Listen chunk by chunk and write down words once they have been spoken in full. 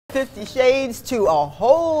50 Shades to a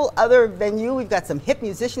whole other venue. We've got some hip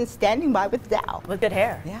musicians standing by with Dow. With good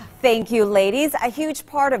hair. Yeah. Thank you, ladies. A huge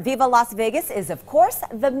part of Viva Las Vegas is, of course,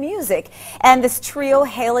 the music. And this trio,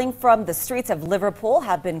 hailing from the streets of Liverpool,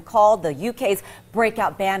 have been called the UK's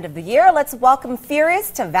Breakout Band of the Year. Let's welcome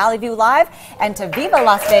Furious to Valley View Live and to Viva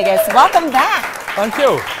Las Vegas. Welcome back. Thank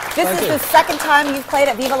you. This is the second time you've played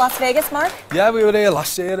at Viva Las Vegas, Mark? Yeah, we were here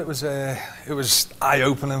last year. It was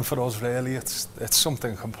eye-opening for us, really. It's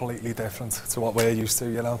something completely different to what we're used to,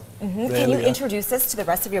 you know. Really, can you introduce us to the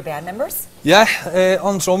rest of your band members? Yeah,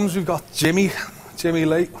 on drums we've got Jimmy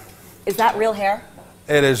Lee. Is that real hair?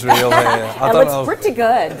 It is real hair. It looks pretty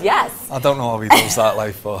good, yes. I don't know how he does that,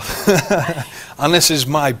 like, but... And this is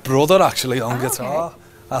my brother, actually, on guitar. Okay.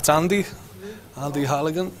 That's Andy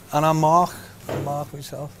Halligan, and I'm Mark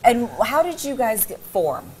myself. And how did you guys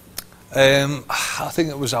form? I think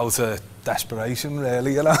it was out of desperation,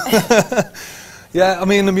 really, you know. Yeah, I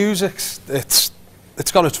mean, the music's, it's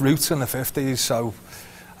got its roots in the 50s, so,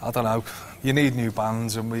 I don't know, you need new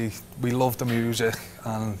bands, and we love the music,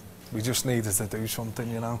 and we just needed to do something,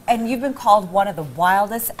 you know. And you've been called one of the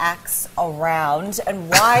wildest acts around, and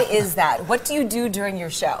why is that? What do you do during your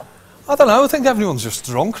show? I don't know, I think everyone's just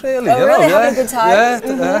drunk, really. Oh, you really? know? Having a good time? Yeah,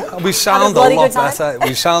 yeah. We sound a lot better.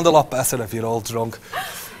 We sound a lot better if you're all drunk.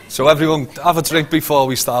 So everyone, have a drink before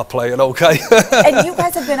we start playing, okay? And you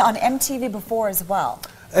guys have been on MTV before as well.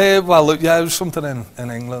 Well, yeah, it was something in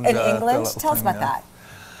England. In England? Tell us about that.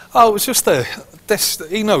 Oh, it was just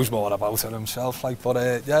he knows more about it himself, like, but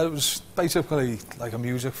yeah, it was basically like a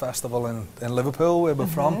music festival in Liverpool, where we're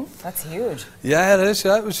from. That's huge. Yeah, it is.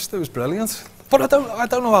 Yeah, it was brilliant. But I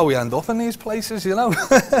don't know how we end up in these places, you know.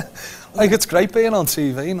 Like, it's great being on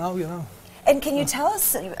TV now, you know. And can you tell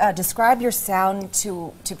us, describe your sound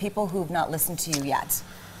to people who've not listened to you yet?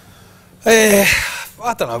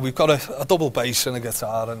 I don't know, we've got a double bass and a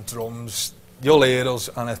guitar and drums. You'll hear us,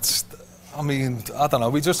 and it's, I mean, I don't know,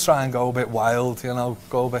 we just try and go a bit wild, you know,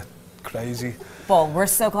 go a bit crazy. Well, we're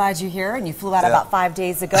so glad you're here, and you flew out about 5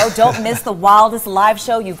 days ago. Don't miss the wildest live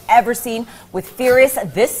show you've ever seen with Furious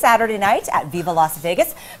this Saturday night at Viva Las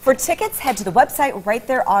Vegas. For tickets, head to the website right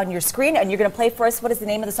there on your screen, and you're going to play for us. What is the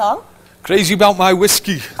name of the song? Crazy About My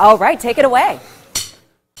Whiskey. All right, take it away.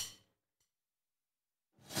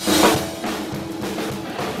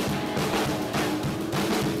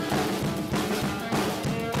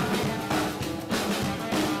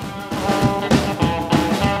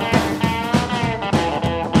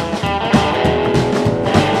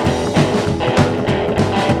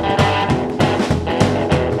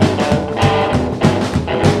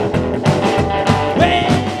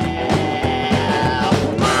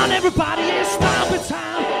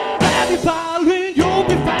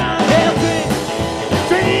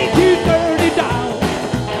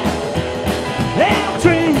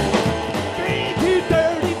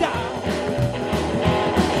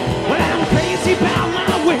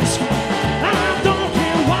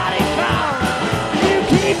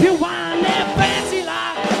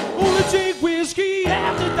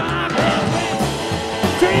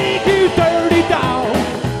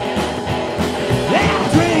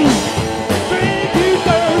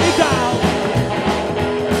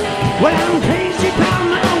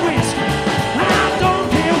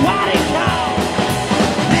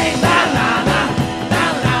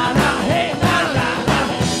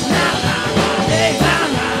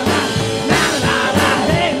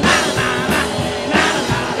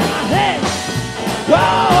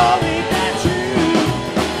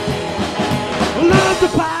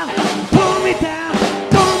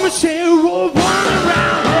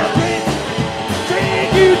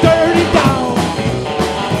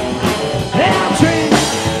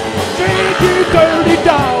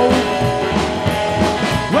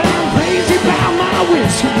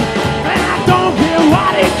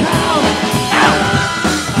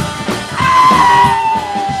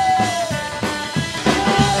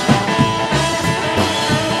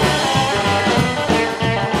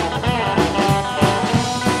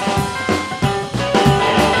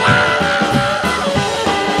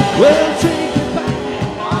 Well, drink it back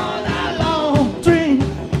all night long, drink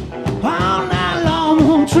all night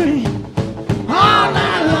long, drink all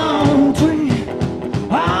night long, drink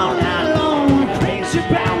all night long. Crazy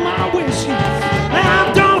about my whiskey,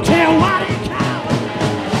 I don't care what it costs.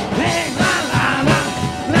 Hey, la la la,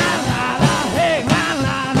 la la la, hey, la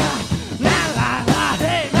la la, la la la,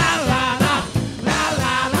 hey, la la la, la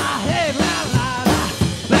la la, hey, la la la,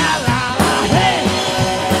 la la la, hey.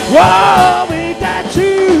 Whoa!